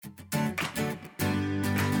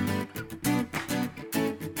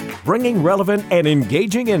bringing relevant and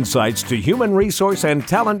engaging insights to human resource and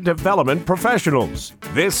talent development professionals.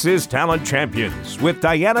 This is Talent Champions with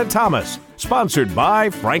Diana Thomas, sponsored by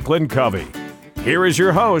Franklin Covey. Here is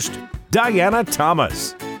your host, Diana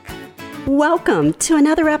Thomas. Welcome to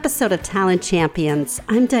another episode of Talent Champions.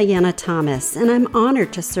 I'm Diana Thomas, and I'm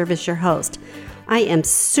honored to serve as your host. I am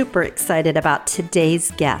super excited about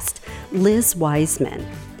today's guest, Liz Wiseman.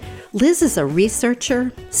 Liz is a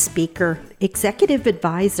researcher, speaker, executive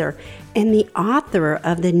advisor, and the author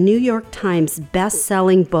of the New York Times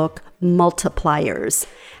best-selling book, Multipliers: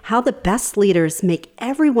 How the Best Leaders Make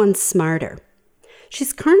Everyone Smarter.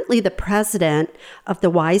 She's currently the president of the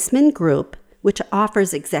Wiseman Group, which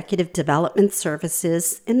offers executive development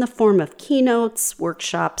services in the form of keynotes,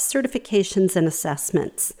 workshops, certifications, and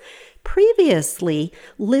assessments. Previously,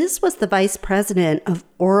 Liz was the vice president of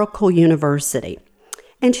Oracle University,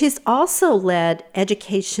 and she's also led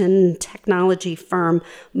education technology firm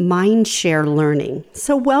Mindshare Learning.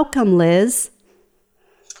 So welcome, Liz.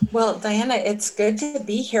 Well, Diana, it's good to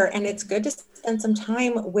be here, and it's good to spend some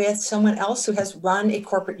time with someone else who has run a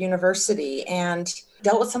corporate university and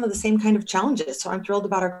dealt with some of the same kind of challenges. So I'm thrilled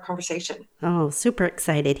about our conversation. Oh, super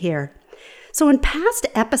excited here. So in past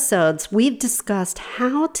episodes, we've discussed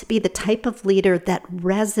how to be the type of leader that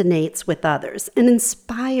resonates with others and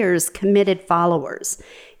inspires committed followers.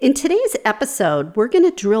 In today's episode, we're going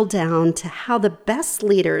to drill down to how the best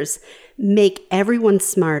leaders make everyone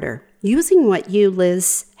smarter, using what you,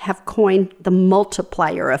 Liz, have coined the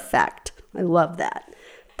multiplier effect. I love that.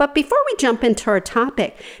 But before we jump into our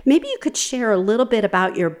topic, maybe you could share a little bit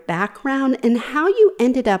about your background and how you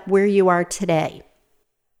ended up where you are today.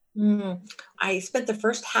 I spent the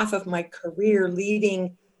first half of my career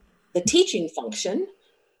leading the teaching function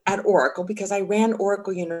at Oracle because I ran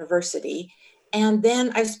Oracle University. And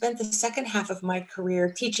then I've spent the second half of my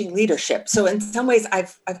career teaching leadership. So in some ways,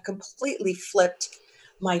 I've completely flipped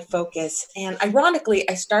my focus. And ironically,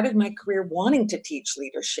 I started my career wanting to teach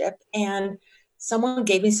leadership. And someone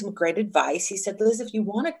gave me some great advice. He said, Liz, if you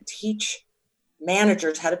want to teach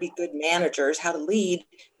managers how to be good managers, how to lead,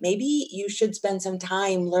 maybe you should spend some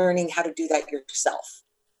time learning how to do that yourself,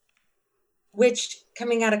 which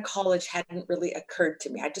coming out of college hadn't really occurred to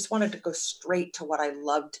me. I just wanted to go straight to what I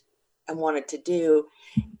loved and wanted to do.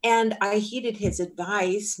 And I heeded his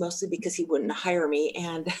advice, mostly because he wouldn't hire me.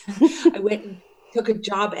 And I went and took a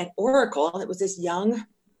job at Oracle. It was this young,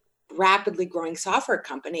 rapidly growing software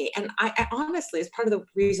company. And I honestly, as part of the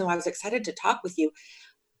reason why I was excited to talk with you,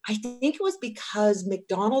 I think it was because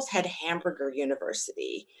McDonald's had Hamburger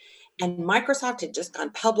University and Microsoft had just gone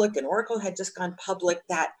public and Oracle had just gone public,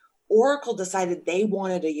 that Oracle decided they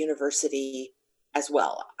wanted a university as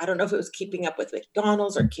well. I don't know if it was keeping up with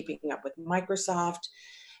McDonald's or keeping up with Microsoft,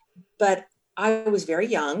 but I was very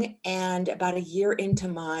young, and about a year into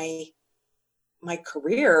my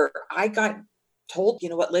career, I got told, you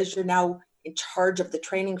know what, Liz, you're now in charge of the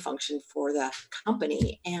training function for the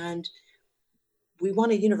company, and we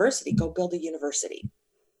want a university, go build a university.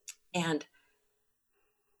 And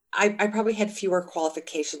I probably had fewer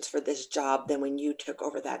qualifications for this job than when you took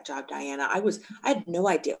over that job, Diana. I had no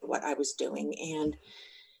idea what I was doing. And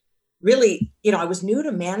really, I was new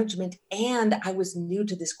to management and I was new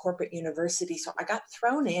to this corporate university. So I got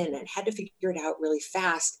thrown in and had to figure it out really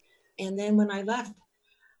fast. And then when I left,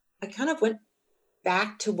 I kind of went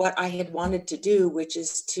back to what I had wanted to do, which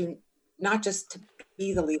is to not just to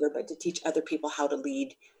be the leader, but to teach other people how to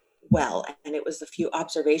lead well. And it was the few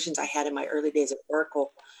observations I had in my early days at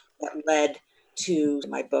Oracle that led to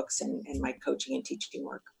my books and my coaching and teaching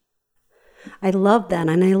work. I love that.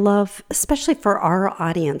 And I love, especially for our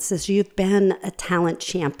audience, as you've been a talent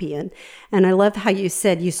champion. And I love how you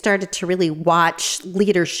said you started to really watch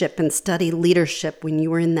leadership and study leadership when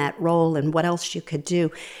you were in that role and what else you could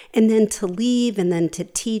do. And then to leave and then to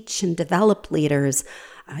teach and develop leaders.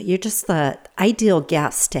 You're just the ideal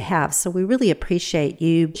guest to have. So we really appreciate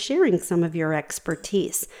you sharing some of your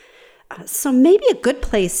expertise. So maybe a good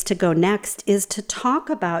place to go next is to talk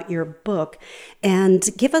about your book and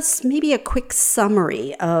give us maybe a quick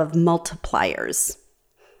summary of Multipliers.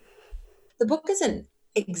 The book is an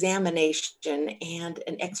examination and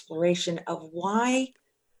an exploration of why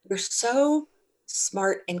we're so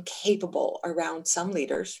smart and capable around some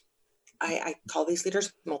leaders. I call these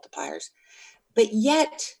leaders multipliers. But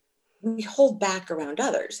yet we hold back around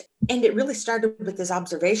others. And it really started with this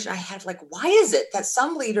observation I had, why is it that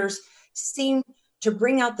some leaders seem to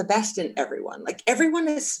bring out the best in everyone? Like everyone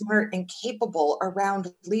is smart and capable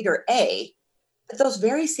around leader A, but those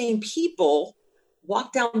very same people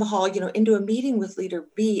walk down the hall, into a meeting with leader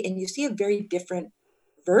B, and you see a very different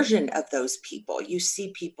version of those people. You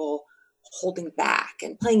see people holding back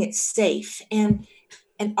and playing it safe and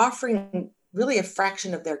offering really a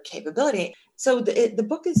fraction of their capability. So the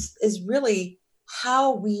book is really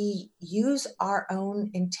how we use our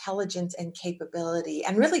own intelligence and capability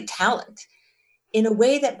and really talent in a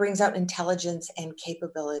way that brings out intelligence and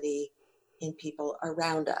capability in people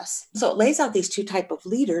around us. So it lays out these two types of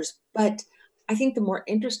leaders, but I think the more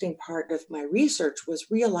interesting part of my research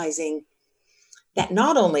was realizing that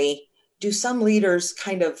not only do some leaders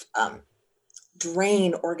kind of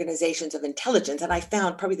drain organizations of intelligence, and I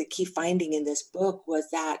found probably the key finding in this book was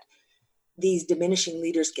that these diminishing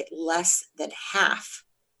leaders get less than half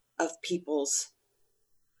of people's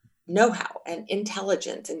know-how and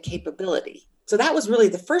intelligence and capability. So that was really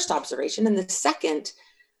the first observation. And the second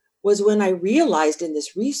was when I realized in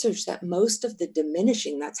this research that most of the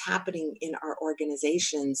diminishing that's happening in our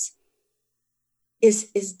organizations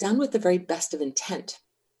is done with the very best of intent.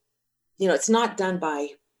 It's not done by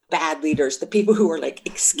bad leaders, the people who are like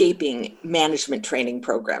escaping management training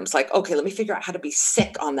programs, like, okay, let me figure out how to be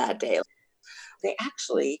sick on that day. They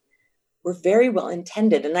actually were very well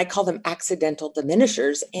intended, and I call them accidental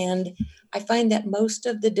diminishers. And I find that most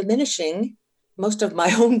of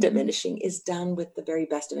my own diminishing is done with the very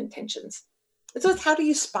best of intentions. And so it's how do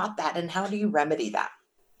you spot that and how do you remedy that?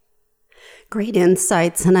 Great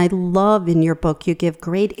insights. And I love in your book, you give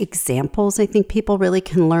great examples. I think people really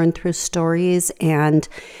can learn through stories and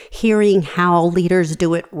hearing how leaders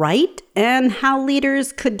do it right and how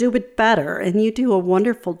leaders could do it better. And you do a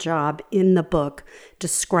wonderful job in the book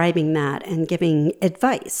describing that and giving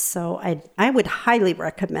advice. So I would highly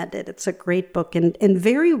recommend it. It's a great book and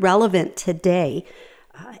very relevant today.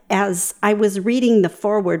 As I was reading the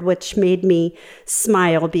foreword, which made me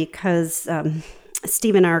smile because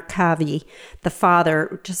Stephen R. Covey, the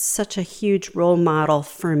father, just such a huge role model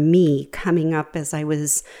for me coming up as I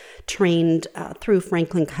was trained through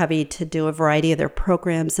Franklin Covey to do a variety of their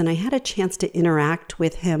programs. And I had a chance to interact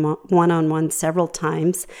with him one-on-one several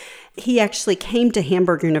times. He actually came to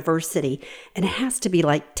Hamburg University, and it has to be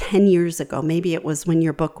like 10 years ago. Maybe it was when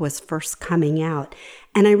your book was first coming out.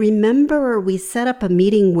 And I remember we set up a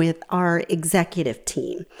meeting with our executive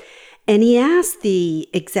team. And he asked the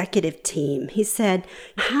executive team, he said,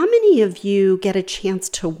 how many of you get a chance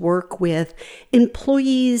to work with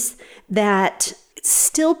employees that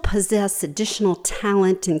still possess additional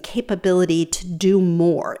talent and capability to do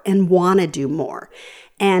more and want to do more?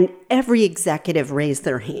 And every executive raised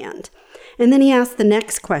their hand. And then he asked the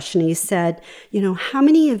next question. He said, how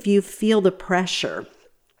many of you feel the pressure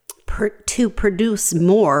to produce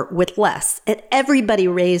more with less? And everybody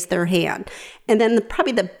raised their hand. And then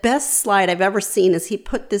probably the best slide I've ever seen is he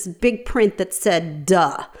put this big print that said,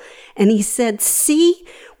 duh. And he said, see,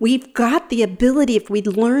 we've got the ability, if we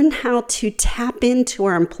learn how to tap into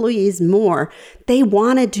our employees more, they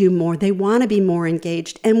want to do more, they want to be more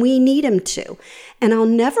engaged, and we need them to. And I'll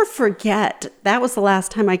never forget, that was the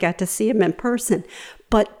last time I got to see him in person,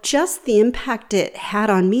 but just the impact it had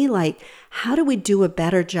on me, like, how do we do a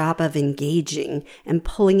better job of engaging and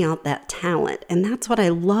pulling out that talent? And that's what I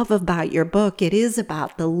love about your book. It is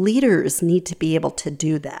about the leaders need to be able to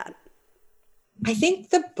do that. I think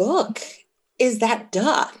the book is that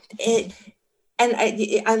duh.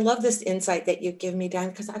 I love this insight that you give me, Dan,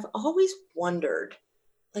 because I've always wondered,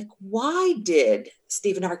 like, why did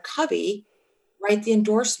Stephen R. Covey write the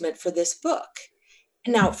endorsement for this book?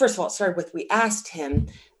 And now, first of all, it started with we asked him,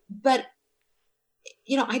 but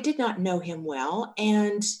I did not know him well,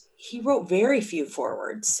 and he wrote very few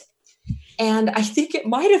forewords. And I think it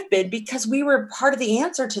might have been because we were part of the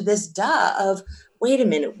answer to this duh of, wait a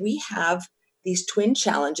minute, we have these twin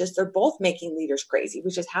challenges. They're both making leaders crazy,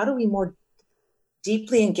 which is how do we more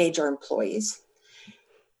deeply engage our employees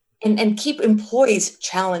and keep employees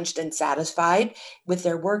challenged and satisfied with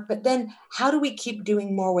their work. But then how do we keep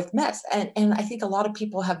doing more with less? And I think a lot of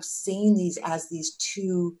people have seen these as these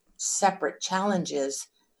two separate challenges,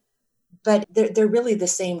 but they're really the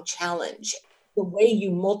same challenge. The way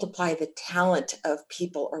you multiply the talent of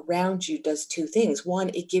people around you does two things. One,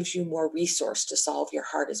 it gives you more resource to solve your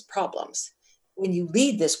hardest problems. When you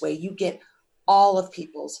lead this way, you get all of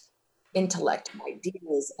people's intellect,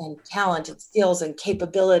 ideas, and talent, and skills, and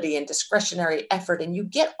capability, and discretionary effort, and you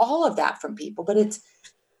get all of that from people. But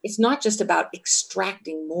it's not just about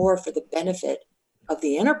extracting more for the benefit of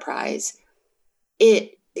the enterprise.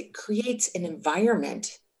 It creates an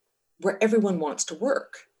environment where everyone wants to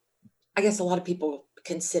work. I guess a lot of people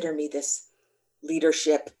consider me this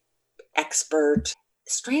leadership expert.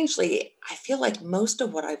 Strangely, I feel like most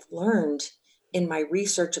of what I've learned in my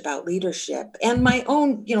research about leadership and my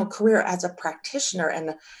own, career as a practitioner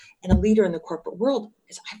and a leader in the corporate world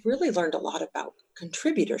is I've really learned a lot about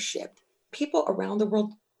contributorship people around the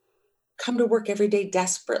world come to work every day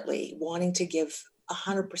desperately, wanting to give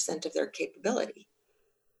 100% of their capability.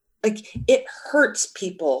 Like, it hurts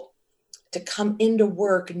people to come into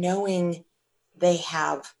work knowing they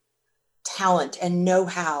have talent and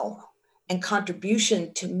know-how and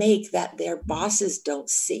contribution to make that their bosses don't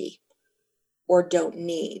see or don't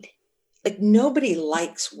need. Like, nobody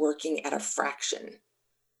likes working at a fraction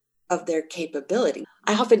of their capability.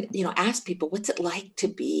 I often, ask people, what's it like to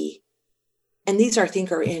be, and these I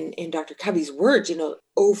think are in Dr. Covey's words,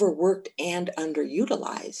 overworked and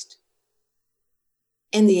underutilized.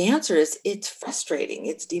 And the answer is, it's frustrating,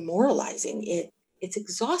 it's demoralizing, it's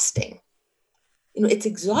exhausting. It's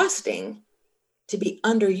exhausting to be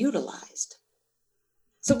underutilized.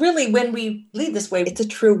 So really, when we lead this way, it's a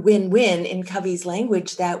true win-win in Covey's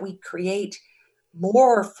language, that we create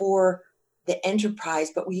more for the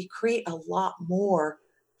enterprise, but we create a lot more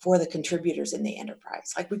for the contributors in the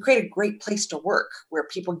enterprise. Like, we create a great place to work where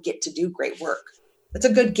people get to do great work. It's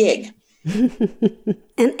a good gig.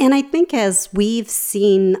 And I think as we've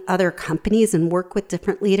seen other companies and work with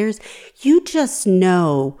different leaders, you just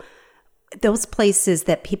know those places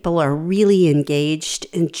that people are really engaged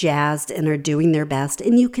and jazzed and are doing their best.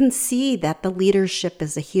 And you can see that the leadership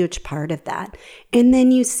is a huge part of that. And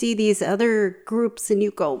then you see these other groups and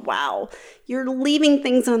you go, wow, you're leaving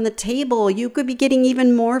things on the table. You could be getting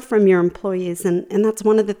even more from your employees. And that's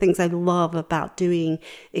one of the things I love about doing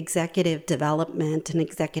executive development and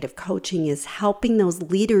executive coaching, is helping those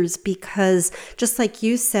leaders, because just like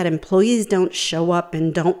you said, employees don't show up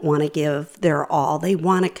and don't want to give their all. They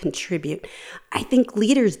want to contribute. I think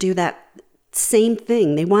leaders do that same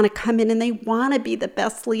thing. They want to come in and they want to be the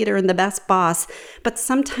best leader and the best boss, but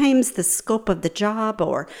sometimes the scope of the job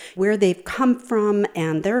or where they've come from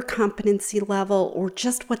and their competency level or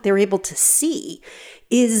just what they're able to see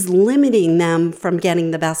is limiting them from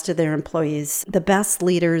getting the best of their employees. The best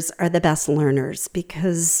leaders are the best learners,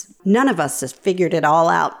 because none of us has figured it all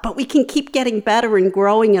out, but we can keep getting better and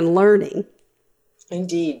growing and learning.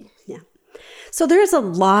 Indeed. Yeah. So there's a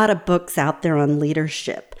lot of books out there on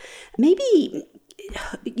leadership. Maybe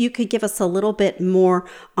you could give us a little bit more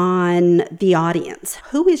on the audience.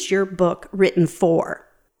 Who is your book written for?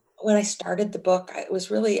 When I started the book, it was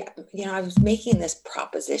really, I was making this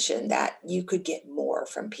proposition that you could get more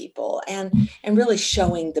from people and really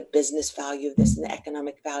showing the business value of this and the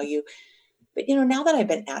economic value. But, now that I've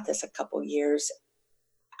been at this a couple years,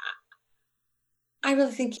 I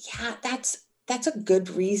really think, that's a good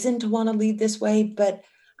reason to want to lead this way. But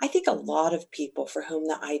I think a lot of people for whom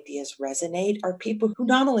the ideas resonate are people who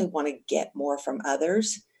not only want to get more from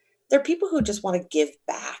others, they're people who just want to give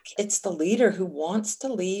back. It's the leader who wants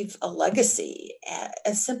to leave a legacy,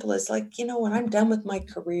 as simple as when I'm done with my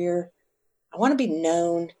career, I want to be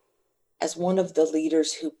known as one of the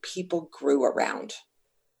leaders who people grew around.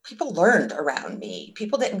 People learned around me.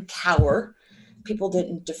 People didn't cower. People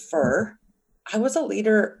didn't defer. I was a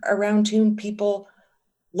leader around whom people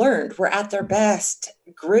learned, were at their best,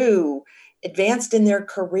 grew, advanced in their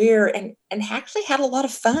career, and actually had a lot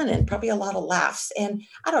of fun and probably a lot of laughs. And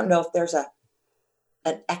I don't know if there's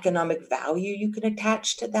an economic value you can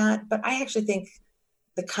attach to that, but I actually think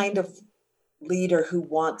the kind of leader who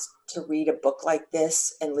wants to read a book like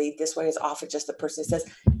this and lead this way is often just the person who says,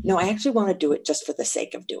 no, I actually want to do it just for the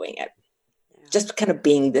sake of doing it. Yeah. Just kind of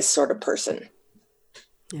being this sort of person.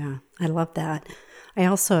 Yeah, I love that. I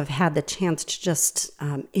also have had the chance to just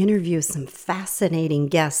interview some fascinating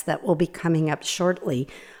guests that will be coming up shortly.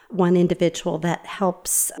 One individual that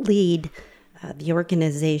helps lead the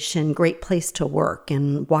organization Great Place to Work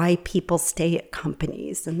and why people stay at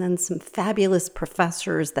companies. And then some fabulous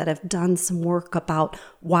professors that have done some work about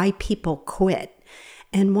why people quit.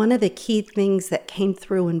 And one of the key things that came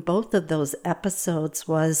through in both of those episodes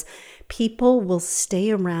was people will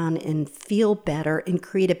stay around and feel better and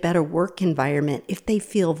create a better work environment if they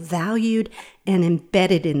feel valued and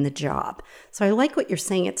embedded in the job. So I like what you're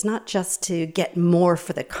saying. It's not just to get more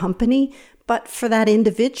for the company, but for that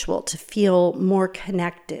individual to feel more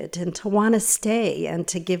connected and to want to stay and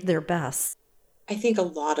to give their best. I think a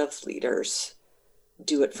lot of leaders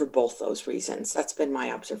do it for both those reasons. That's been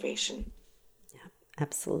my observation.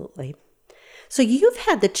 Absolutely. So you've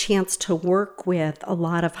had the chance to work with a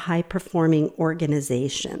lot of high-performing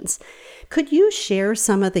organizations. Could you share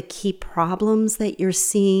some of the key problems that you're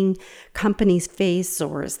seeing companies face,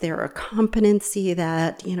 or is there a competency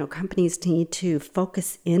that, companies need to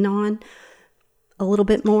focus in on a little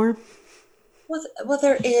bit more? Well,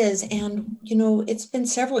 there is. And, it's been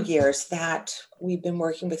several years that we've been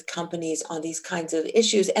working with companies on these kinds of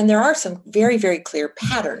issues. And there are some very, very clear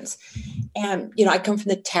patterns. And, I come from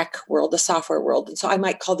the tech world, the software world. And so I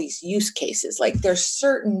might call these use cases. Like there's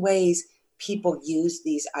certain ways people use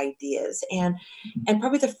these ideas. And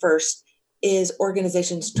probably the first is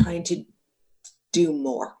organizations trying to do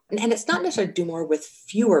more. And it's not necessarily do more with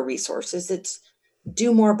fewer resources. It's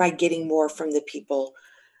do more by getting more from the people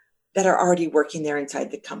that are already working there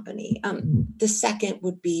inside the company. The second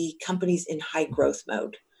would be companies in high growth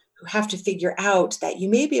mode who have to figure out that you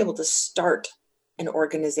may be able to start an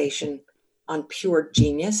organization on pure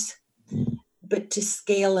genius, but to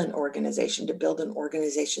scale an organization, to build an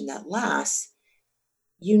organization that lasts,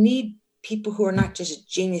 you need people who are not just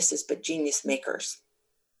geniuses, but genius makers,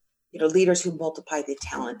 leaders who multiply the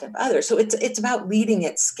talent of others. So it's about leading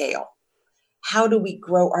at scale. How do we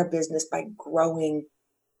grow our business by growing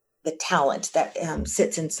the talent that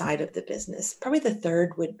sits inside of the business? Probably the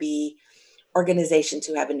third would be organizations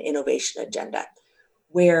who have an innovation agenda,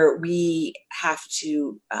 where we have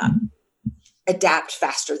to adapt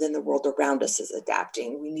faster than the world around us is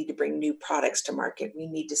adapting. We need to bring new products to market. We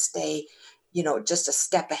need to stay, just a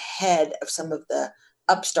step ahead of some of the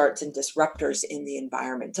upstarts and disruptors in the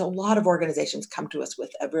environment. So a lot of organizations come to us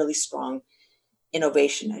with a really strong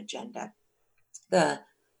innovation agenda. The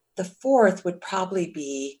fourth would probably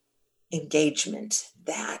be engagement,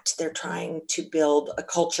 that they're trying to build a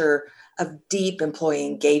culture of deep employee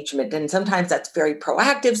engagement. And sometimes that's very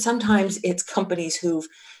proactive. Sometimes it's companies who've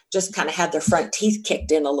just kind of had their front teeth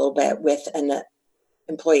kicked in a little bit with an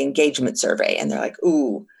employee engagement survey. And they're like,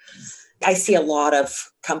 ooh, I see a lot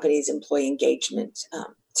of companies' employee engagement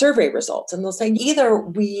survey results. And they'll say either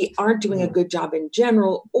we aren't doing a good job in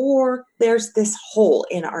general, or there's this hole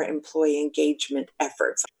in our employee engagement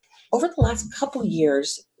efforts. Over the last couple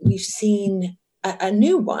years, we've seen a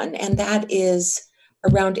new one, and that is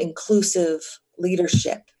around inclusive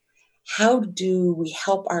leadership. How do we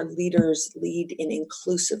help our leaders lead in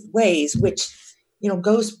inclusive ways, which,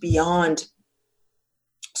 goes beyond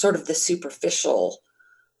sort of the superficial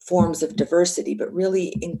forms of diversity, but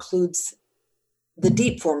really includes the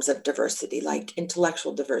deep forms of diversity, like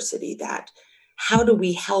intellectual diversity? That how do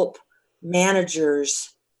we help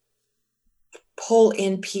managers pull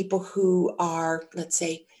in people who are, let's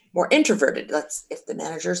say, more introverted, if the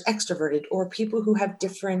manager is extroverted, or people who have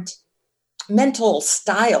different mental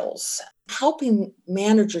styles, helping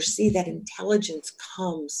managers see that intelligence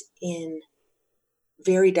comes in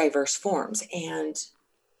very diverse forms. And,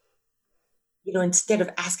 instead of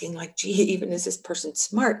asking like, gee, even is this person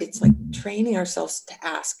smart? It's like training ourselves to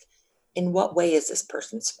ask, in what way is this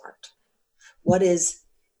person smart? What is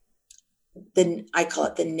I call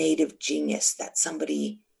it the native genius that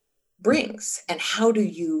somebody brings, and how do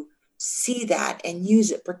you see that and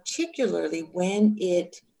use it, particularly when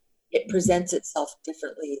it presents itself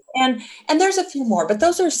differently? And there's a few more, but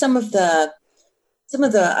those are some of the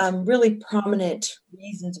really prominent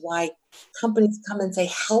reasons why companies come and say,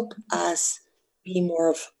 help us be more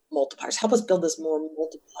of multipliers, help us build this more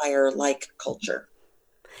multiplier like culture.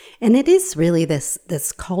 And it is really this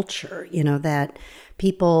culture, that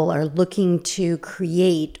people are looking to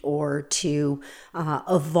create or to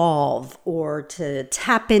evolve or to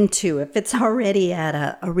tap into if it's already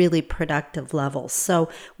at a really productive level. So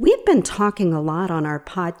we've been talking a lot on our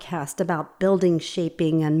podcast about building,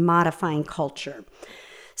 shaping, and modifying culture.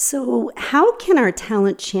 So how can our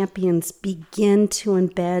talent champions begin to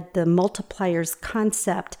embed the multipliers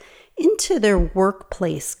concept into their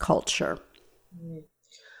workplace culture?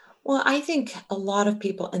 Well, I think a lot of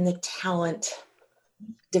people in the talent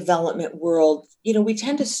development world, we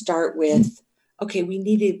tend to start with, okay, we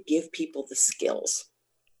need to give people the skills.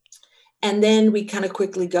 And then we kind of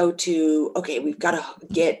quickly go to, okay, we've got to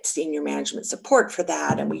get senior management support for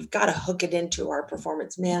that. And we've got to hook it into our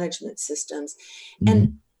performance management systems.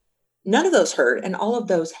 And none of those hurt and all of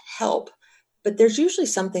those help. But there's usually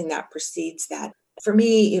something that precedes that. For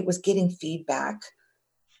me, it was getting feedback,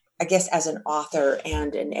 I guess, as an author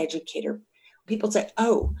and an educator. People say,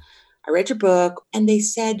 oh, I read your book. And they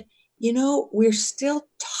said, we're still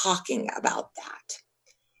talking about that.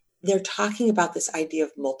 They're talking about this idea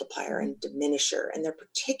of multiplier and diminisher. And they're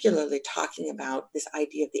particularly talking about this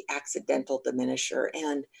idea of the accidental diminisher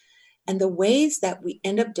and the ways that we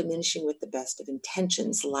end up diminishing with the best of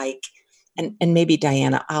intentions. Like, and maybe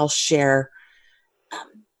Diana, I'll share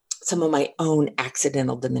some of my own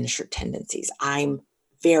accidental diminisher tendencies. I'm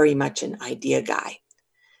very much an idea guy,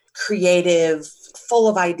 creative, full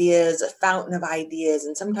of ideas, a fountain of ideas.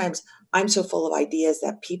 And sometimes I'm so full of ideas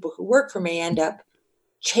that people who work for me end up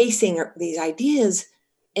chasing these ideas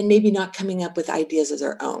and maybe not coming up with ideas of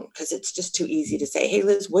their own, because it's just too easy to say, hey,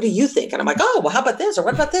 Liz, what do you think? And I'm like, oh, well, how about this? Or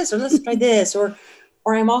what about this? Or let's try this. Or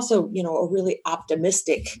I'm also, a really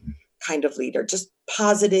optimistic kind of leader, just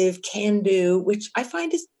positive, can do, which I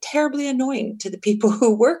find is terribly annoying to the people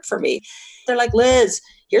who work for me. They're like, Liz,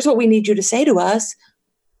 here's what we need you to say to us.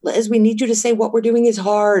 Liz, we need you to say what we're doing is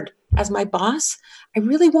hard. As my boss, I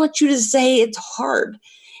really want you to say it's hard.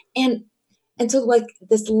 And so like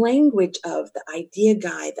this language of the idea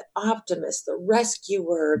guy, the optimist, the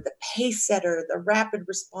rescuer, the pace setter, the rapid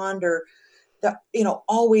responder, the,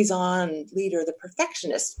 always on leader, the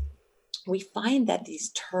perfectionist, we find that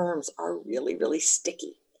these terms are really, really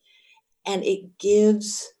sticky. And it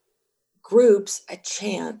gives groups a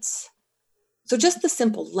chance. So just the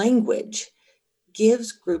simple language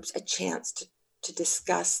gives groups a chance to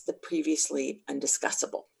discuss the previously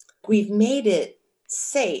undiscussable. We've made it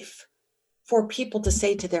safe for people to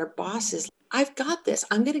say to their bosses, I've got this.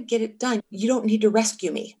 I'm going to get it done. You don't need to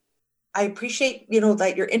rescue me. I appreciate,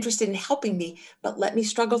 that you're interested in helping me, but let me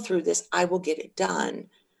struggle through this. I will get it done.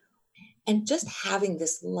 And just having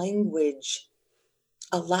this language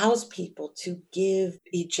allows people to give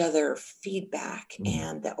each other feedback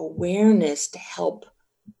and the awareness to help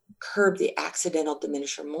curb the accidental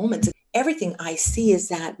diminisher moments. Everything I see is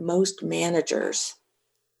that most managers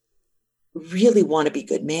really want to be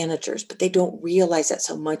good managers, but they don't realize that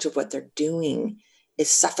so much of what they're doing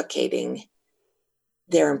is suffocating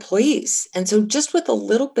their employees. And so just with a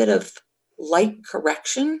little bit of light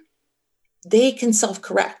correction, they can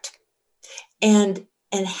self-correct. And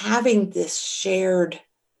having this shared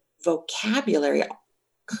vocabulary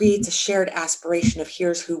creates a shared aspiration of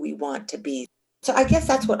here's who we want to be. So I guess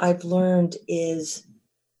that's what I've learned is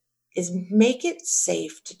make it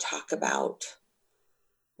safe to talk about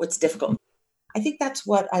what's difficult. I think that's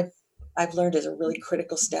what I've learned is a really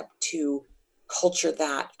critical step to culture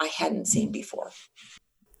that I hadn't seen before.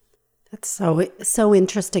 That's so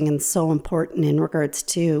interesting and so important in regards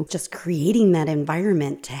to just creating that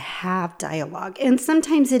environment to have dialogue. And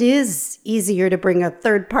sometimes it is easier to bring a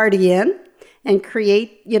third party in and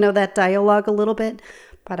create, that dialogue a little bit.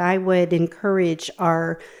 But I would encourage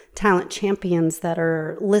our talent champions that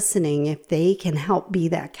are listening, if they can help be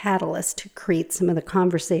that catalyst to create some of the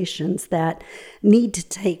conversations that need to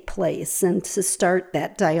take place and to start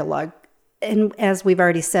that dialogue. And as we've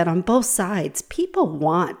already said, on both sides, people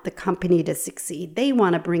want the company to succeed. They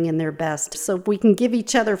want to bring in their best. So if we can give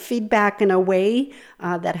each other feedback in a way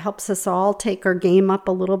that helps us all take our game up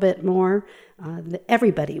a little bit more,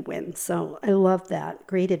 everybody wins. So I love that.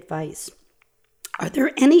 Great advice. Are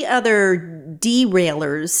there any other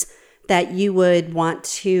derailers that you would want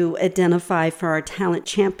to identify for our talent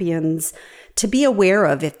champions to be aware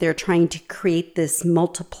of if they're trying to create this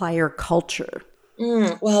multiplier culture?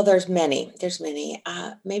 Well, there's many.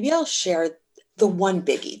 Maybe I'll share the one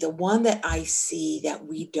biggie, the one that I see that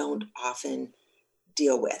we don't often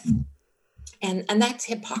deal with. And that's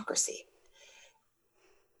hypocrisy.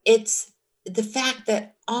 It's the fact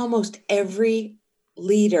that almost every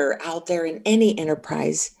leader out there in any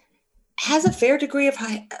enterprise has a fair degree of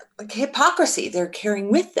hypocrisy they're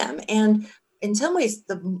carrying with them. And in some ways,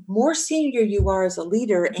 the more senior you are as a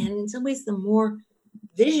leader, and in some ways, the more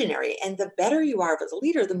visionary and the better you are as a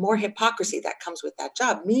leader, the more hypocrisy that comes with that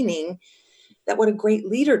job. Meaning that what a great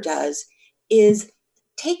leader does is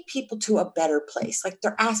take people to a better place. Like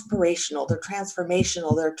they're aspirational, they're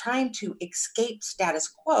transformational, they're trying to escape status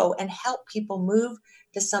quo and help people move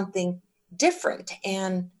to something different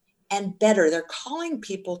and better. They're calling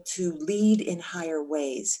people to lead in higher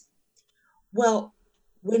ways. Well,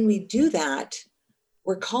 when we do that,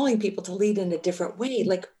 we're calling people to lead in a different way.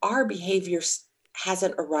 Like our behavior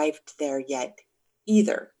hasn't arrived there yet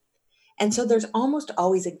either. And so there's almost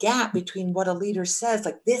always a gap between what a leader says,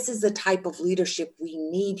 like this is the type of leadership we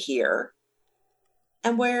need here,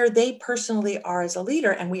 and where they personally are as a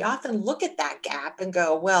leader. And we often look at that gap and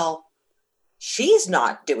go, well, she's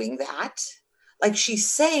not doing that. Like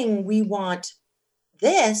she's saying we want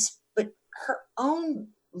this, but her own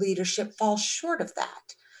leadership falls short of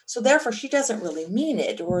that. So therefore, she doesn't really mean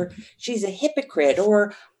it, or she's a hypocrite,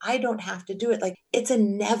 or I don't have to do it. Like it's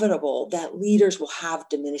inevitable that leaders will have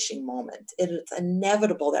diminishing moments. It's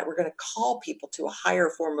inevitable that we're going to call people to a higher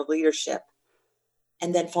form of leadership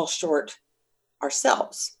and then fall short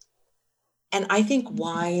ourselves. And I think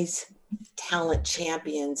wise talent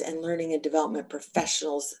champions and learning and development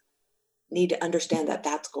professionals need to understand that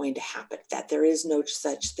that's going to happen, that there is no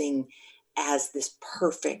such thing as this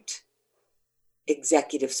perfect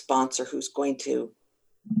executive sponsor who's going to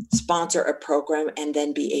sponsor a program and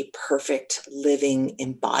then be a perfect living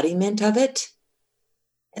embodiment of it.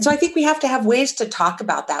 And so I think we have to have ways to talk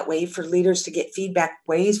about that, way for leaders to get feedback,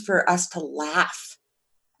 ways for us to laugh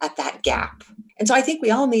at that gap. And so I think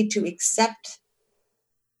we all need to accept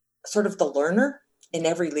sort of the learner in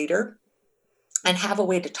every leader and have a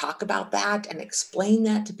way to talk about that and explain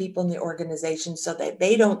that to people in the organization so that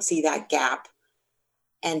they don't see that gap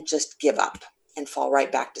and just give up and fall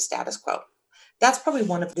right back to status quo. That's probably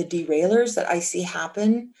one of the derailers that I see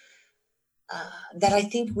happen that I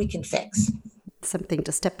think we can fix. Something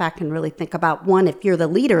to step back and really think about. One, if you're the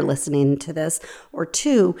leader listening to this, or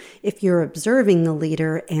two, if you're observing the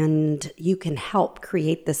leader and you can help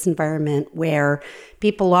create this environment where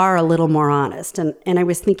people are a little more honest. And I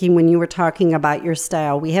was thinking when you were talking about your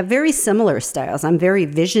style, we have very similar styles. I'm very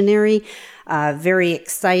visionary, very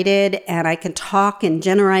excited, and I can talk and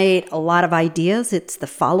generate a lot of ideas. It's the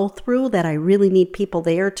follow through that I really need people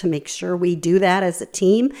there to make sure we do that as a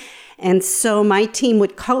team. And so my team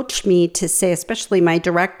would coach me to say, especially my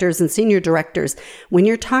directors and senior directors, when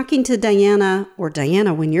you're talking to Diana, or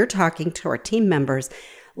Diana, when you're talking to our team members,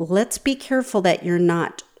 let's be careful that you're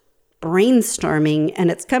not brainstorming and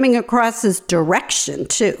it's coming across as direction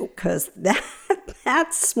too, because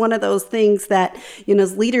that's one of those things that,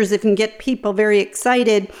 as leaders, it can get people very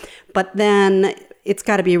excited, but then it's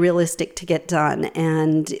got to be realistic to get done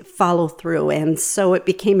and follow through. And so it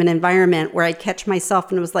became an environment where I catch myself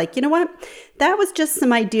and it was like, you know what? That was just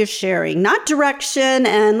some idea sharing, not direction.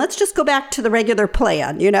 And let's just go back to the regular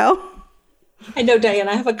plan, I know, Diane,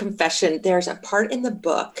 I have a confession. There's a part in the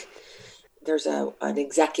book. There's an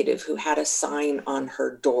executive who had a sign on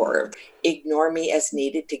her door, "Ignore me as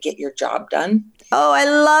needed to get your job done." Oh, I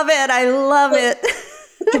love it. I love it.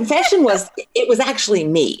 The confession was, it was actually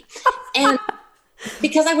me. And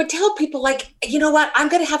because I would tell people like, you know what, I'm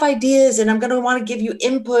going to have ideas and I'm going to want to give you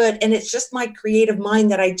input. And it's just my creative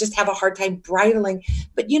mind that I just have a hard time bridling.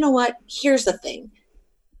 But you know what? Here's the thing.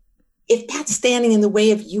 If that's standing in the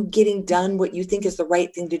way of you getting done what you think is the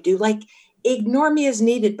right thing to do, like ignore me as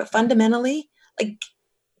needed, but fundamentally, like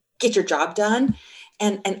get your job done.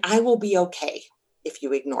 And I will be okay if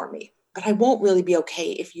you ignore me, but I won't really be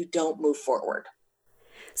okay if you don't move forward.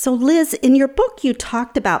 So Liz, in your book, you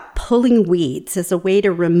talked about pulling weeds as a way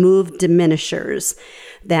to remove diminishers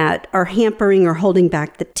that are hampering or holding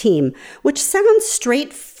back the team, which sounds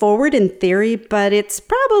straightforward in theory, but it's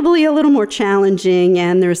probably a little more challenging,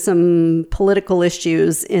 and there's some political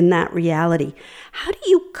issues in that reality. How do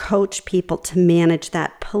you coach people to manage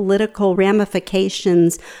that political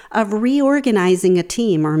ramifications of reorganizing a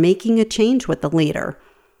team or making a change with the leader?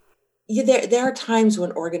 Yeah, there are times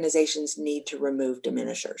when organizations need to remove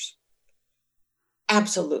diminishers.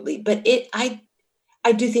 Absolutely. But I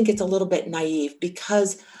do think it's a little bit naive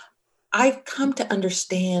because I've come to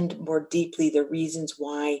understand more deeply the reasons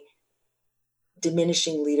why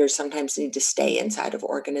diminishing leaders sometimes need to stay inside of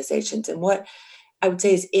organizations. And what I would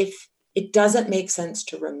say is if it doesn't make sense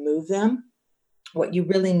to remove them, what you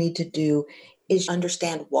really need to do is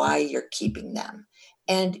understand why you're keeping them.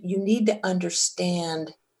 And you need to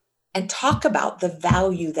understand and talk about the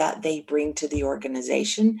value that they bring to the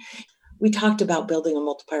organization. We talked about building a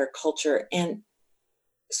multiplier culture, and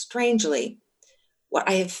strangely, what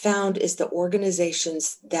I have found is the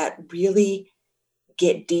organizations that really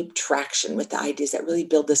get deep traction with the ideas that really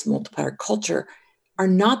build this multiplier culture are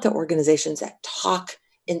not the organizations that talk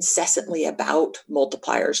incessantly about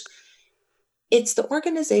multipliers. It's the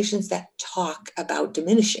organizations that talk about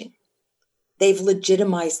diminishing. They've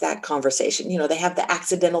legitimized that conversation. They have the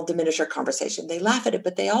accidental diminisher conversation. They laugh at it,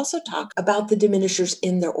 but they also talk about the diminishers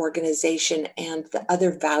in their organization and the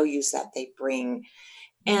other values that they bring.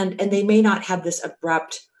 And they may not have this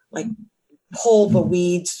abrupt, like, pull the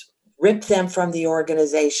weeds, rip them from the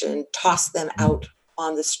organization, toss them out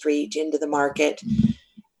on the street into the market.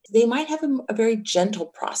 They might have a very gentle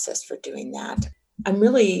process for doing that. I'm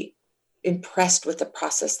really impressed with the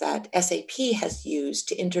process that SAP has used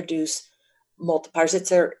to introduce multipliers.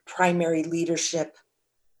 It's their primary leadership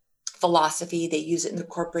philosophy. They use it in the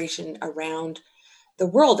corporation around the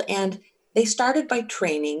world. And they started by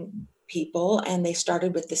training people, and they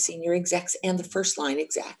started with the senior execs and the first line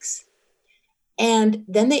execs. And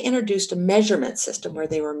then they introduced a measurement system where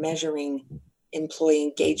they were measuring employee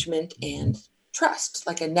engagement and trust,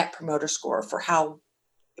 like a net promoter score for how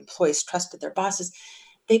employees trusted their bosses.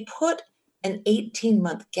 They put an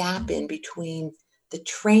 18-month gap in between the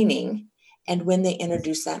training and when they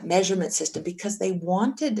introduced that measurement system, because they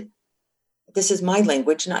wanted, this is my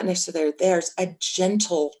language, not necessarily theirs, a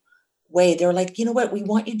gentle way. They're like, you know what, we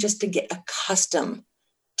want you just to get accustomed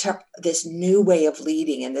to this new way of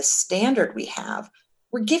leading and this standard we have.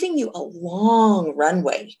 We're giving you a long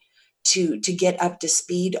runway to get up to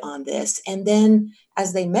speed on this. And then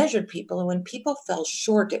as they measured people, and when people fell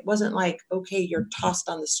short, it wasn't like, okay, you're tossed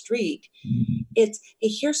on the street. It's, hey,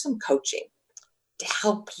 here's some coaching to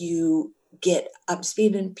help you get up to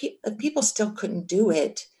speed. And if people still couldn't do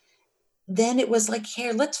it, then it was like,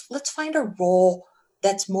 here, let's find a role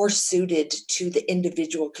that's more suited to the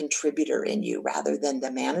individual contributor in you rather than the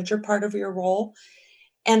manager part of your role.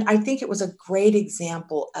 And I think it was a great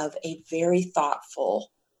example of a very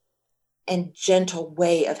thoughtful and gentle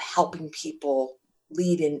way of helping people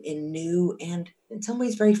lead in new and in some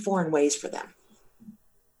ways very foreign ways for them.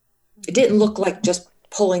 It didn't look like just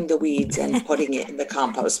pulling the weeds and putting it in the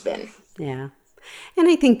compost bin. Yeah. And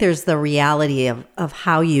I think there's the reality of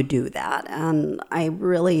how you do that. And I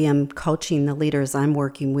really am coaching the leaders I'm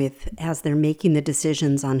working with as they're making the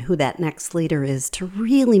decisions on who that next leader is to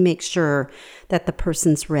really make sure that the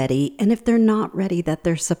person's ready. And if they're not ready, that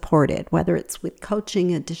they're supported, whether it's with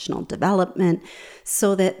coaching, additional development,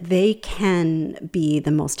 so that they can be the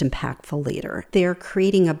most impactful leader. They're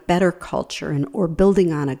creating a better culture or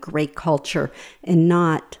building on a great culture and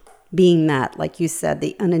not being that, like you said,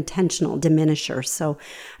 the unintentional diminisher. So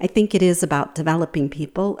I think it is about developing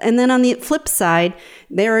people. And then on the flip side,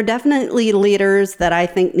 there are definitely leaders that I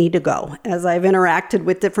think need to go. As I've interacted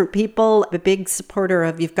with different people, I'm a big supporter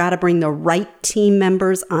of you've got to bring the right team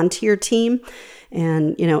members onto your team.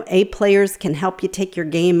 And, A players can help you take your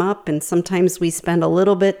game up. And sometimes we spend a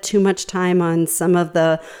little bit too much time on some of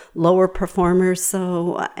the lower performers.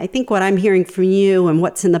 So I think what I'm hearing from you and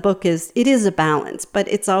what's in the book is it is a balance, but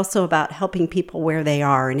it's also about helping people where they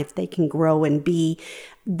are and if they can grow and be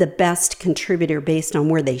the best contributor based on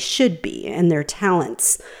where they should be and their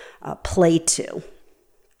talents play to.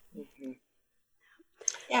 Mm-hmm.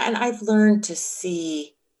 Yeah, and I've learned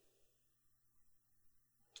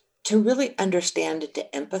to really understand and to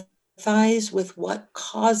empathize with what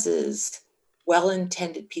causes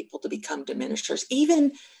well-intended people to become diminishers,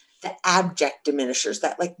 even the abject diminishers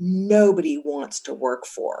that like nobody wants to work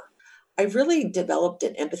for. I've really developed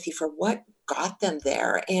an empathy for what got them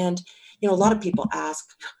there. And, a lot of people ask,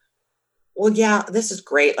 well, yeah, this is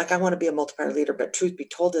great. Like I want to be a multiplier leader, but truth be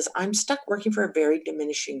told is I'm stuck working for a very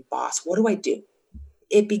diminishing boss. What do I do?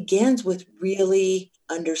 It begins with really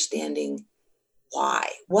understanding why,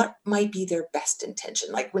 what might be their best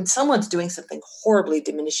intention. Like when someone's doing something horribly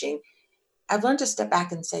diminishing, I've learned to step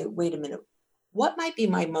back and say, wait a minute, what might be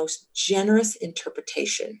my most generous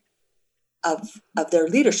interpretation of their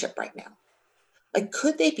leadership right now? Like,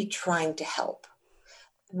 could they be trying to help?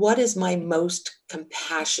 What is my most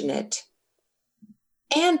compassionate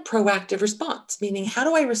and proactive response? Meaning, how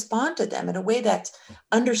do I respond to them in a way that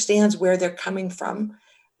understands where they're coming from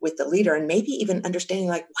with the leader and maybe even understanding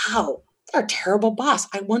like, wow, they're a terrible boss.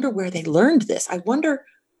 I wonder where they learned this. I wonder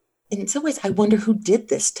who did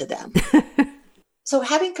this to them. So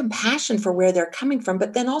having compassion for where they're coming from,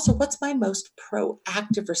 but then also what's my most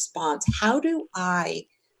proactive response? How do I,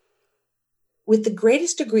 with the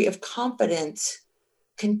greatest degree of confidence,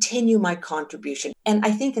 continue my contribution? And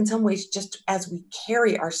I think in some ways, just as we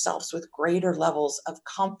carry ourselves with greater levels of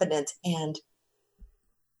confidence and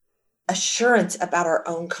assurance about our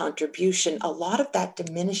own contribution, a lot of that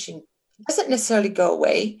diminishing doesn't necessarily go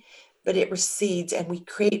away, but it recedes and we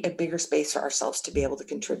create a bigger space for ourselves to be able to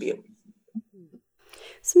contribute.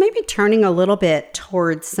 So maybe turning a little bit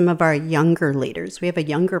towards some of our younger leaders. We have a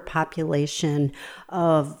younger population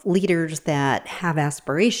of leaders that have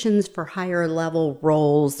aspirations for higher level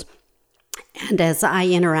roles. And as I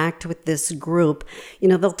interact with this group,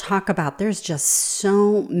 they'll talk about there's just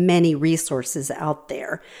so many resources out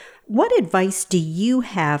there. What advice do you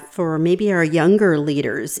have for maybe our younger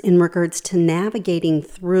leaders in regards to navigating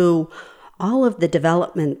through all of the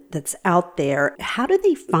development that's out there? How do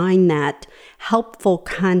they find that helpful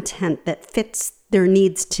content that fits their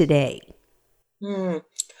needs today?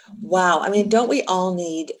 Wow. I mean, don't we all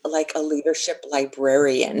need like a leadership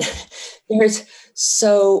librarian? There's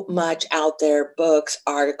so much out there, books,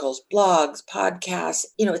 articles, blogs, podcasts.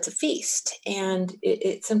 It's a feast. And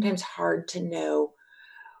it's sometimes hard to know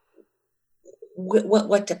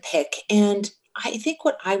what to pick. And I think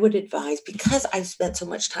what I would advise, because I've spent so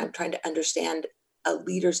much time trying to understand a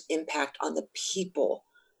leader's impact on the people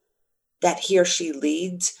that he or she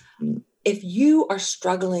leads, if you are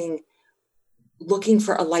struggling looking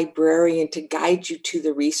for a librarian to guide you to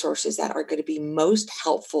the resources that are going to be most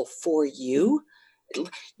helpful for you,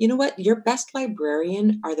 you know what? Your best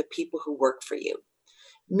librarian are the people who work for you.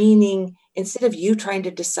 Meaning, instead of you trying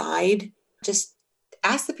to decide, just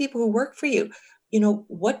ask the people who work for you,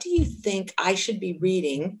 what do you think I should be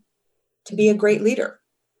reading to be a great leader?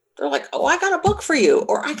 They're like, oh, I got a book for you,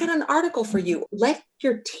 or I got an article for you. Let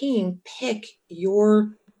your team pick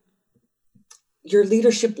your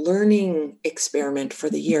leadership learning experiment for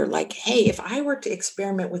the year. Like, hey, if I were to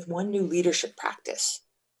experiment with one new leadership practice,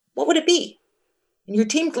 what would it be? And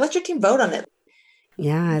let your team vote on it.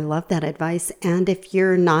 Yeah, I love that advice. And if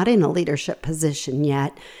you're not in a leadership position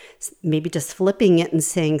yet, maybe just flipping it and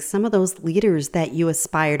saying some of those leaders that you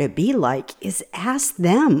aspire to be like, is ask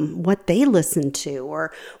them what they listened to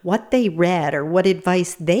or what they read or what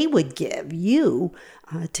advice they would give you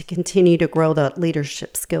to continue to grow the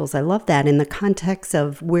leadership skills. I love that in the context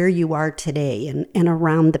of where you are today and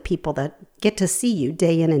around the people that get to see you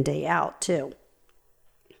day in and day out too.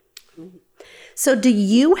 So do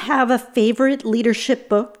you have a favorite leadership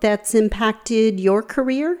book that's impacted your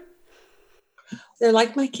career? They're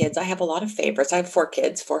like my kids. I have a lot of favorites. I have 4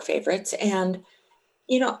 kids, 4 favorites. And,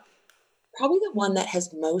 probably the one that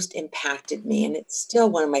has most impacted me, and it's still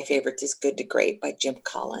one of my favorites, is Good to Great by Jim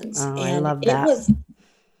Collins. Oh, and I love that.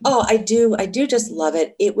 I do just love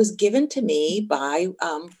it. It was given to me by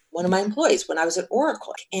one of my employees when I was at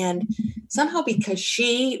Oracle. And somehow, because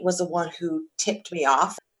she was the one who tipped me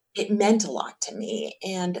off, it meant a lot to me.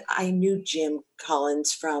 And I knew Jim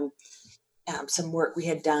Collins from some work we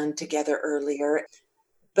had done together earlier.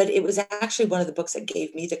 But it was actually one of the books that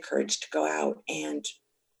gave me the courage to go out and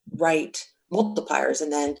write Multipliers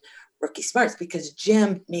and then Rookie Smarts, because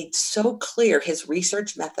Jim made so clear his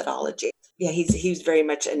research methodology. Yeah, he's very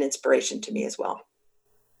much an inspiration to me as well.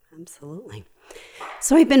 Absolutely.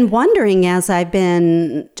 So I've been wondering, as I've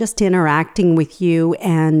been just interacting with you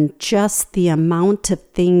and just the amount of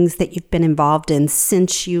things that you've been involved in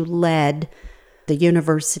since you led the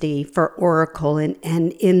university for Oracle and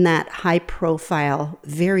in that high profile,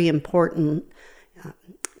 very important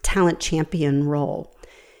talent champion role.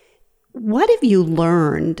 What have you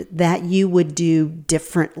learned that you would do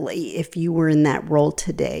differently if you were in that role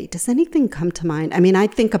today? Does anything come to mind? I mean, I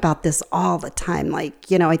think about this all the time.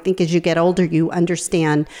 Like, I think as you get older, you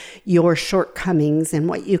understand your shortcomings and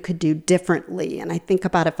what you could do differently. And I think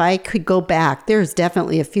about if I could go back, there's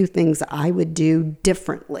definitely a few things I would do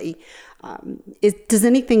differently. Does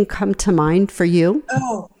anything come to mind for you?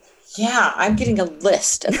 Oh, yeah, I'm getting a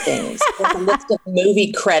list of things. Like a list of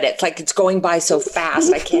movie credits, like it's going by so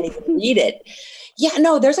fast, I can't even read it. Yeah,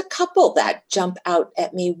 no, there's a couple that jump out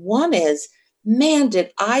at me. One is, man,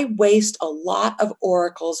 did I waste a lot of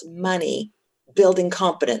Oracle's money building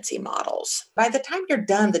competency models. By the time you're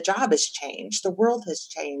done, the job has changed. The world has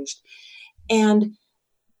changed. And,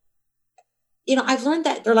 I've learned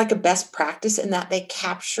that they're like a best practice in that they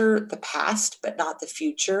capture the past, but not the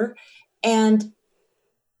future. And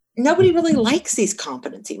nobody really likes these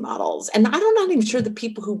competency models. And I'm not even sure the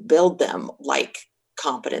people who build them like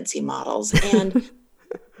competency models. And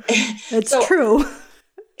It's true.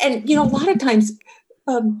 And, a lot of times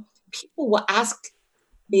people will ask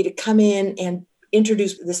me to come in and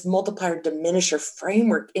introduce this multiplier diminisher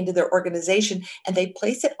framework into their organization. And they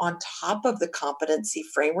place it on top of the competency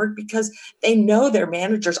framework because they know their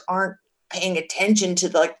managers aren't paying attention to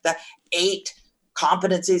the 8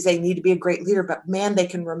 competencies they need to be a great leader, but man, they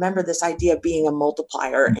can remember this idea of being a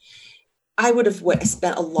multiplier. I would have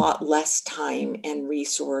spent a lot less time and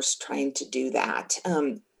resource trying to do that.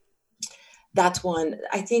 That's one.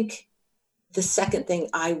 I think the second thing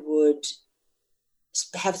I would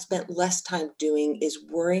have spent less time doing is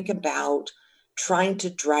worrying about trying to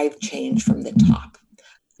drive change from the top.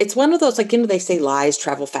 It's one of those, they say lies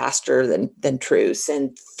travel faster than truths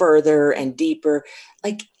and further and deeper.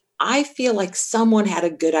 I feel like someone had a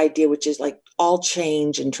good idea, which is all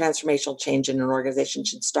change and transformational change in an organization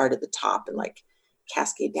should start at the top and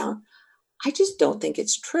cascade down. I just don't think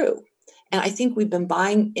it's true. And I think we've been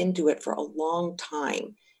buying into it for a long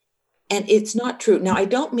time. And it's not true. Now, I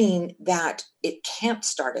don't mean that it can't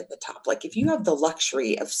start at the top. If you have the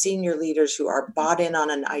luxury of senior leaders who are bought in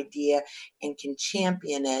on an idea and can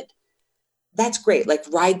champion it, that's great.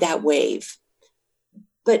 Ride that wave.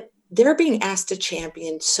 But they're being asked to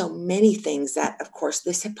champion so many things that, of course,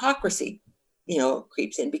 this hypocrisy,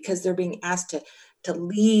 creeps in because they're being asked to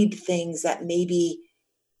lead things that maybe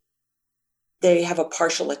they have a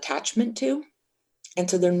partial attachment to. And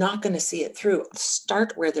so they're not going to see it through.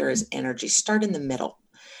 Start where there is energy. Start in the middle.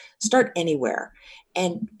 Start anywhere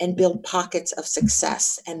and build pockets of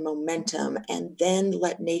success and momentum, and then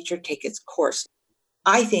let nature take its course.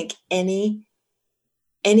 I think any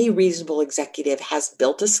reasonable executive has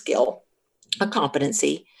built a skill, a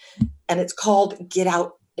competency, and it's called get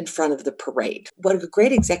out in front of the parade. What a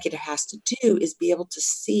great executive has to do is be able to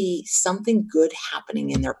see something good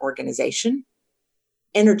happening in their organization,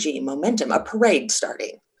 energy, momentum, a parade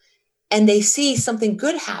starting, and they see something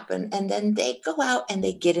good happen, and then they go out and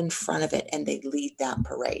they get in front of it and they lead that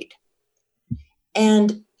parade.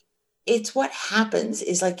 And it's what happens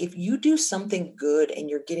is like if you do something good and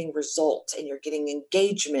you're getting results and you're getting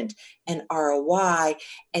engagement and ROI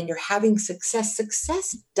and you're having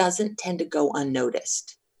success doesn't tend to go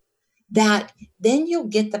unnoticed. That then you'll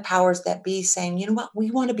get the powers that be saying, you know what,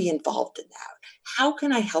 we want to be involved in that. How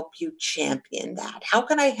can I help you champion that? How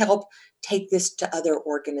can I help take this to other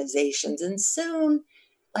organizations? And soon,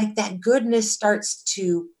 like that goodness starts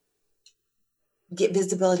to get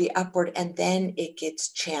visibility upward, and then it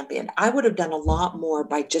gets championed. I would have done a lot more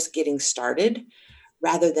by just getting started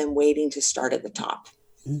rather than waiting to start at the top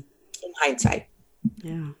in hindsight.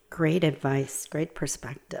 Yeah, great advice, great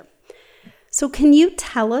perspective. So can you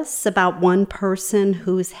tell us about one person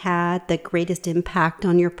who's had the greatest impact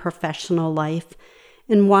on your professional life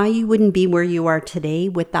and why you wouldn't be where you are today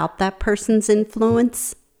without that person's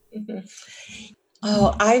influence? Mm-hmm.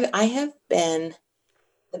 Oh, I have been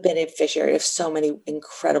the beneficiary of so many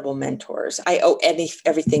incredible mentors. I owe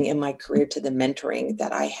everything in my career to the mentoring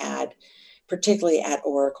that I had, particularly at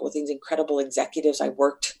Oracle, with these incredible executives I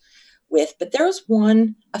worked with. But there was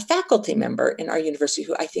a faculty member in our university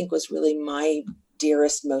who I think was really my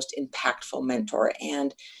dearest, most impactful mentor.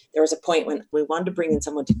 And there was a point when we wanted to bring in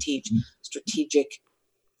someone to teach strategic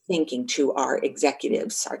thinking to our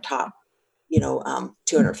executives, our top,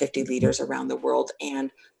 250 leaders around the world.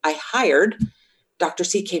 And I hired Dr.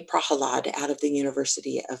 C.K. Prahalad out of the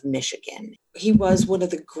University of Michigan. He was one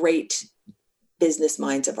of the great business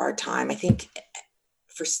minds of our time. I think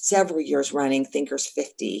for several years running, Thinkers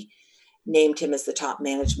 50 named him as the top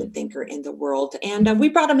management thinker in the world. And we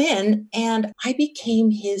brought him in and I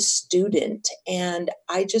became his student. And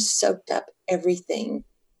I just soaked up everything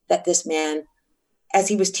that this man, as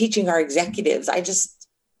he was teaching our executives,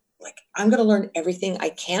 I'm going to learn everything I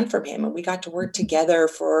can from him. And we got to work together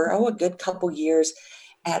for, a good couple years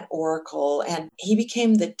at Oracle. And he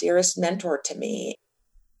became the dearest mentor to me.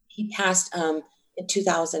 He passed in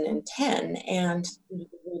 2010 and we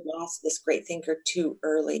lost this great thinker too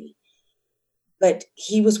early. But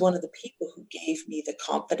he was one of the people who gave me the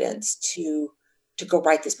confidence to go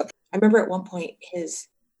write this book. I remember at one point his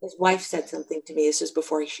wife said something to me. This was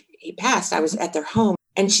before he passed. I was at their home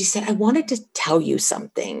and she said, I wanted to tell you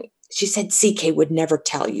something. She said, CK would never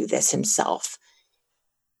tell you this himself.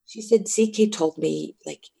 She said, CK told me,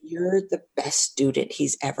 you're the best student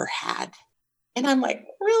he's ever had. And I'm like,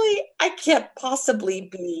 really? I can't possibly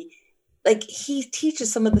be. He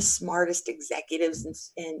teaches some of the smartest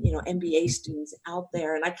executives and MBA students out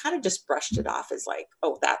there. And I kind of just brushed it off as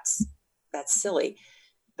that's silly.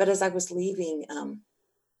 But as I was leaving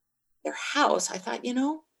their house, I thought,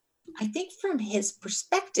 I think from his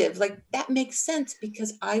perspective, that makes sense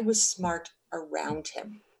because I was smart around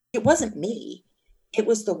him. It wasn't me. It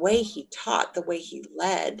was the way he taught, the way he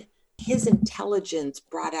led. His intelligence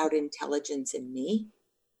brought out intelligence in me.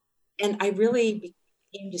 And I really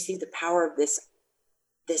to see the power of this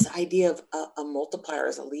idea of a multiplier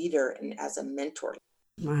as a leader and as a mentor.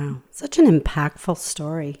 Wow, such an impactful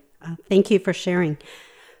story. Thank you for sharing.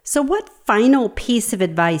 So what final piece of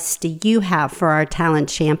advice do you have for our talent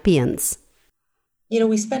champions?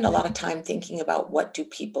 We spend a lot of time thinking about what do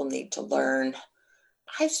people need to learn.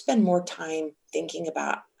 I spend more time thinking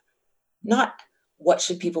about not what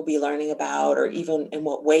should people be learning about or even in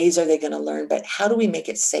what ways are they going to learn, but how do we make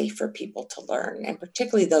it safe for people to learn? And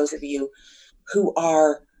particularly those of you who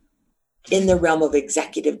are in the realm of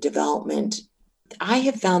executive development, I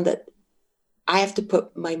have found that I have to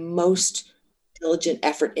put my most diligent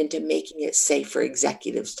effort into making it safe for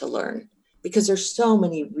executives to learn because there's so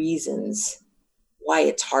many reasons why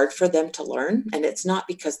it's hard for them to learn. And it's not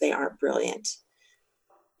because they aren't brilliant.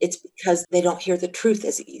 It's because they don't hear the truth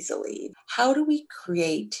as easily. How do we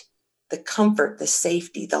create the comfort, the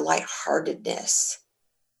safety, the lightheartedness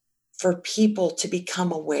for people to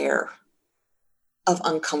become aware of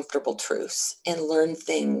uncomfortable truths and learn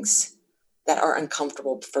things that are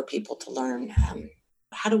uncomfortable for people to learn?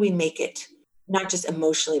 How do we make it not just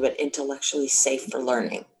emotionally, but intellectually safe for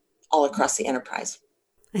learning all across the enterprise?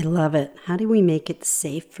 I love it. How do we make it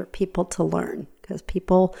safe for people to learn? Because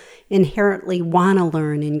people inherently want to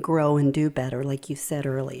learn and grow and do better, like you said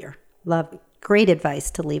earlier. Love, great advice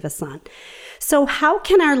to leave us on. So how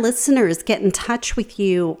can our listeners get in touch with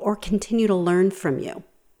you or continue to learn from you?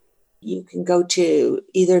 You can go to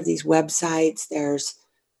either of these websites. There's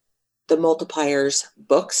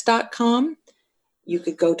themultipliersbooks.com. You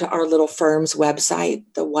could go to our little firm's website,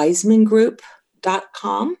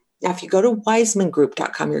 thewisemangroup.com. Now, if you go to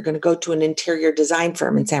wisemangroup.com, you're going to go to an interior design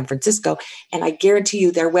firm in San Francisco, and I guarantee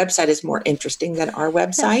you their website is more interesting than our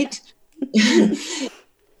website.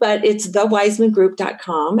 But it's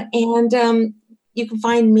thewisemangroup.com. And you can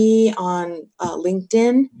find me on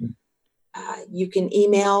LinkedIn. You can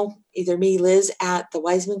email either me, Liz, at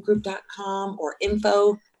thewisemangroup.com or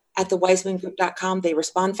info@thewisemangroup.com. They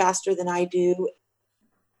respond faster than I do.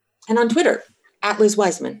 And on Twitter, at Liz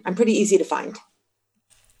Wiseman. I'm pretty easy to find.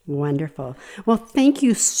 Wonderful. Well, thank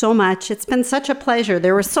you so much. It's been such a pleasure.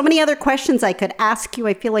 There were so many other questions I could ask you.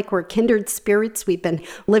 I feel like we're kindred spirits. We've been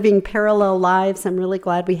living parallel lives. I'm really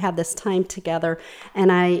glad we had this time together.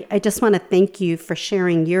 And I just want to thank you for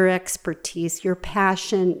sharing your expertise, your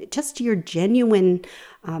passion, just your genuine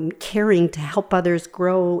caring to help others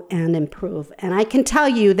grow and improve. And I can tell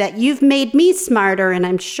you that you've made me smarter, and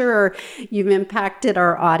I'm sure you've impacted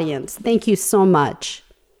our audience. Thank you so much.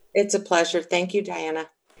 It's a pleasure. Thank you, Diana.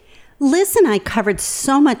 Liz and I covered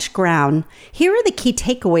so much ground. Here are the key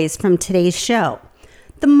takeaways from today's show.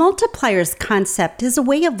 The multipliers concept is a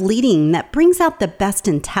way of leading that brings out the best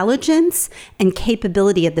intelligence and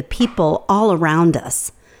capability of the people all around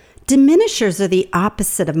us. Diminishers are the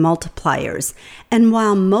opposite of multipliers, and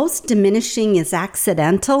while most diminishing is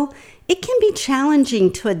accidental, it can be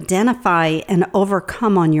challenging to identify and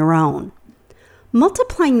overcome on your own.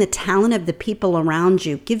 Multiplying the talent of the people around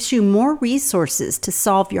you gives you more resources to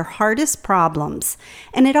solve your hardest problems,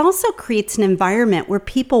 and it also creates an environment where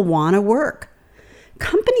people want to work.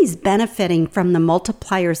 Companies benefiting from the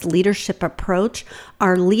multipliers leadership approach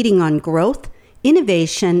are leading on growth,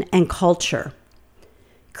 innovation, and culture.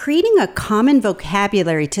 Creating a common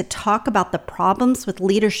vocabulary to talk about the problems with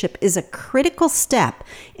leadership is a critical step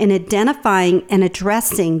in identifying and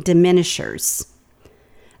addressing diminishers.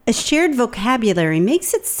 A shared vocabulary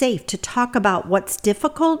makes it safe to talk about what's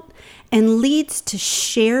difficult and leads to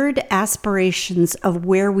shared aspirations of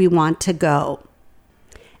where we want to go.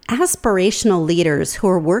 Aspirational leaders who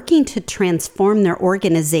are working to transform their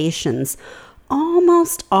organizations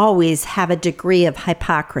almost always have a degree of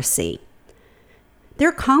hypocrisy.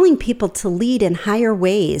 They're calling people to lead in higher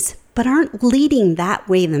ways, but aren't leading that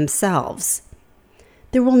way themselves.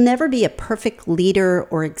 There will never be a perfect leader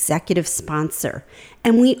or executive sponsor,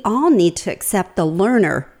 and we all need to accept the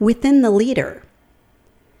learner within the leader.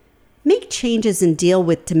 Make changes and deal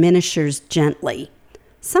with diminishers gently.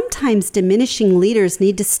 Sometimes diminishing leaders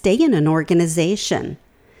need to stay in an organization.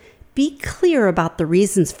 Be clear about the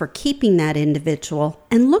reasons for keeping that individual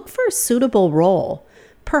and look for a suitable role,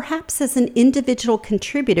 perhaps as an individual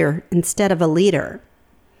contributor instead of a leader.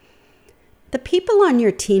 The people on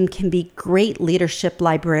your team can be great leadership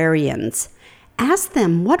librarians. Ask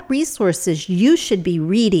them what resources you should be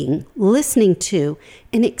reading, listening to,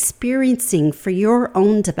 and experiencing for your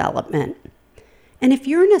own development. And if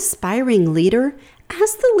you're an aspiring leader,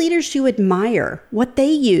 ask the leaders you admire what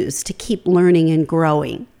they use to keep learning and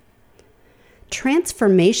growing.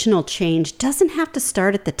 Transformational change doesn't have to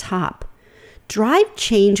start at the top. Drive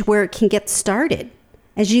change where it can get started.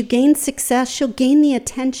 As you gain success, you'll gain the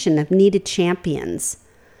attention of needed champions.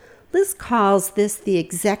 Liz calls this the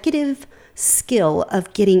executive skill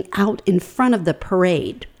of getting out in front of the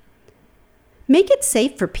parade. Make it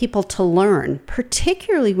safe for people to learn,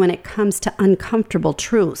 particularly when it comes to uncomfortable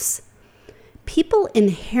truths. People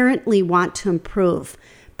inherently want to improve,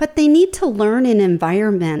 but they need to learn in an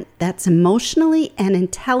environment that's emotionally and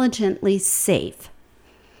intelligently safe.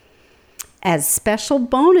 As special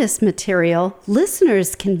bonus material,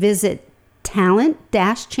 listeners can visit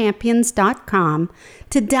talent-champions.com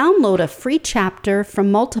to download a free chapter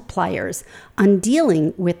from Multipliers on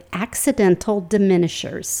dealing with accidental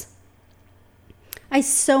diminishers. I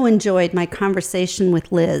so enjoyed my conversation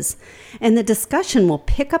with Liz, and the discussion will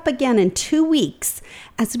pick up again in 2 weeks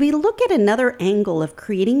as we look at another angle of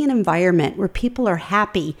creating an environment where people are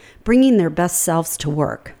happy, bringing their best selves to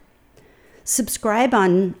work. Subscribe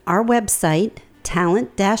on our website,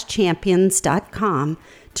 talent-champions.com,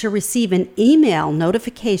 to receive an email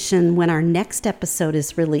notification when our next episode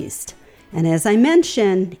is released. And as I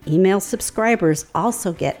mentioned, email subscribers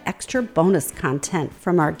also get extra bonus content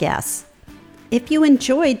from our guests. If you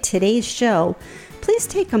enjoyed today's show, please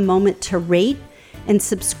take a moment to rate and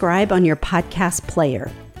subscribe on your podcast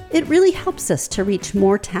player. It really helps us to reach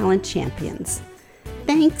more talent champions.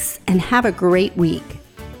 Thanks, and have a great week.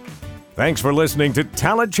 Thanks for listening to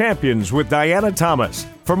Talent Champions with Diana Thomas.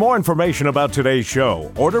 For more information about today's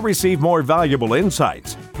show or to receive more valuable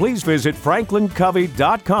insights, please visit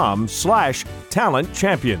franklincovey.com/talent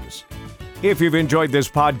champions. If you've enjoyed this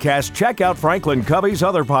podcast, check out Franklin Covey's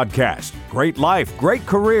other podcasts, Great Life, Great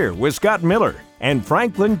Career with Scott Miller, and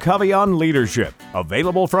Franklin Covey on Leadership,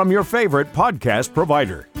 available from your favorite podcast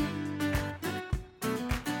provider.